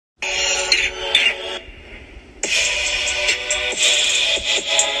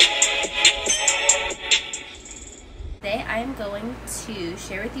to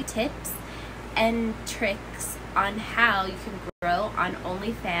share with you tips and tricks on how you can grow on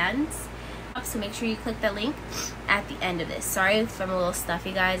OnlyFans. So make sure you click the link at the end of this. Sorry if I'm a little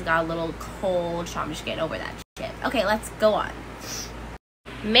stuffy, guys. Got a little cold, so I'm just getting over that shit. Okay, let's go on.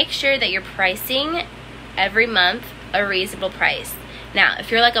 Make sure that you're pricing every month a reasonable price. Now, if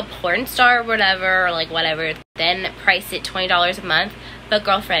you're like a porn star or whatever, or like whatever, then price it $20 a month. But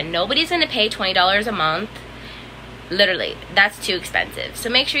girlfriend, nobody's gonna pay $20 a month. Literally, that's too expensive. So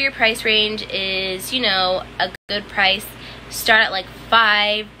make sure your price range is, you know, a good price. Start at like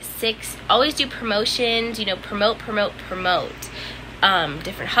 5, 6. Always do promotions, you know, promote.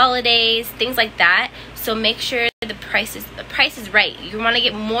 Different holidays, things like that. So make sure the price is right. You want to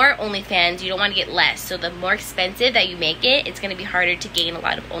get more OnlyFans, you don't want to get less. So the more expensive that you make it, it's going to be harder to gain a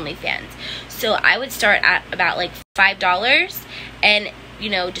lot of OnlyFans. So I would start at about like $5 and, you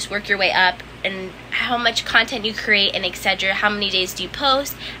know, just work your way up, and how much content you create and etc. How many days do you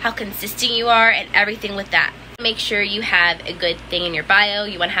post, how consistent you are, and everything with that. Make sure you have a good thing in your bio.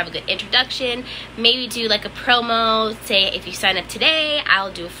 You want to have a good introduction. Maybe do like a promo. Say if you sign up today,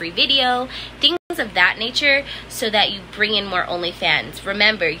 I'll do a free video. Things of that nature, so that you bring in more OnlyFans.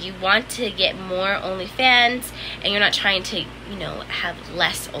 Remember, you want to get more OnlyFans, and you're not trying to, you know, have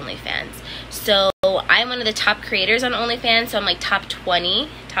less OnlyFans. So I'm one of the top creators on OnlyFans, so I'm like top 20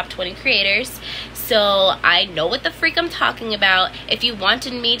 creators. So I know what the freak I'm talking about. If you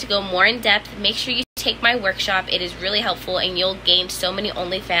wanted me to go more in depth, make sure you take my workshop. It is really helpful, and you'll gain so many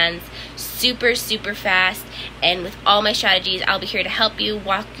OnlyFans super fast. And with all my strategies, I'll be here to help you,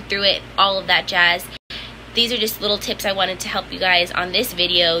 walk you through it, all of that jazz. These are just little tips I wanted to help you guys on this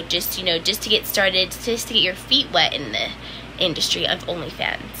video, just, you know, just to get started, just to get your feet wet in the industry of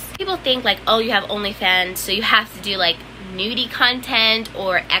OnlyFans. People think like, oh, you have OnlyFans, so you have to do like nudie content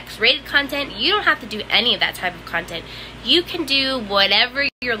or X-rated content. You don't have to do any of that type of content. You can do whatever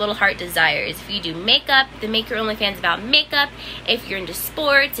your little heart desires. If you do makeup, then make your OnlyFans about makeup. If you're into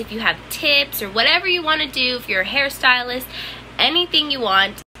sports, if you have tips or whatever you want to do, if you're a hairstylist, anything you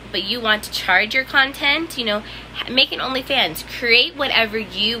want, but you want to charge your content, you know, make an OnlyFans. Create whatever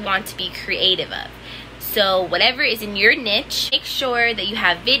you want to be creative of. So whatever is in your niche, make sure that you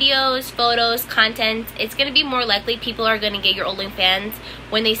have videos, photos, content. It's going to be more likely people are going to get your OnlyFans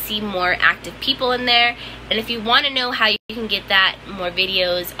when they see more active people in there. And if you want to know how you can get that, more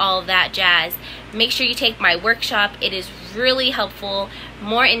videos, all of that jazz, make sure you take my workshop. It is really helpful,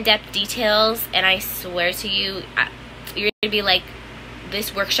 more in-depth details, and I swear to you, you're going to be like,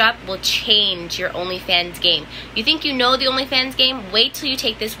 this workshop will change your OnlyFans game. You think you know the OnlyFans game? Wait till you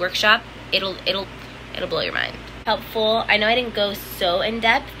take this workshop. It'll blow your mind. Helpful. I know I didn't go so in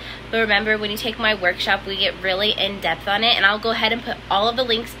depth, but remember, when you take my workshop, we get really in depth on it, and I'll go ahead and put all of the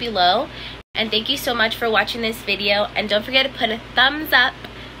links below. And thank you so much for watching this video, and don't forget to put a thumbs up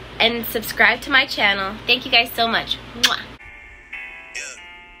and subscribe to my channel. Thank you guys so much. Mwah.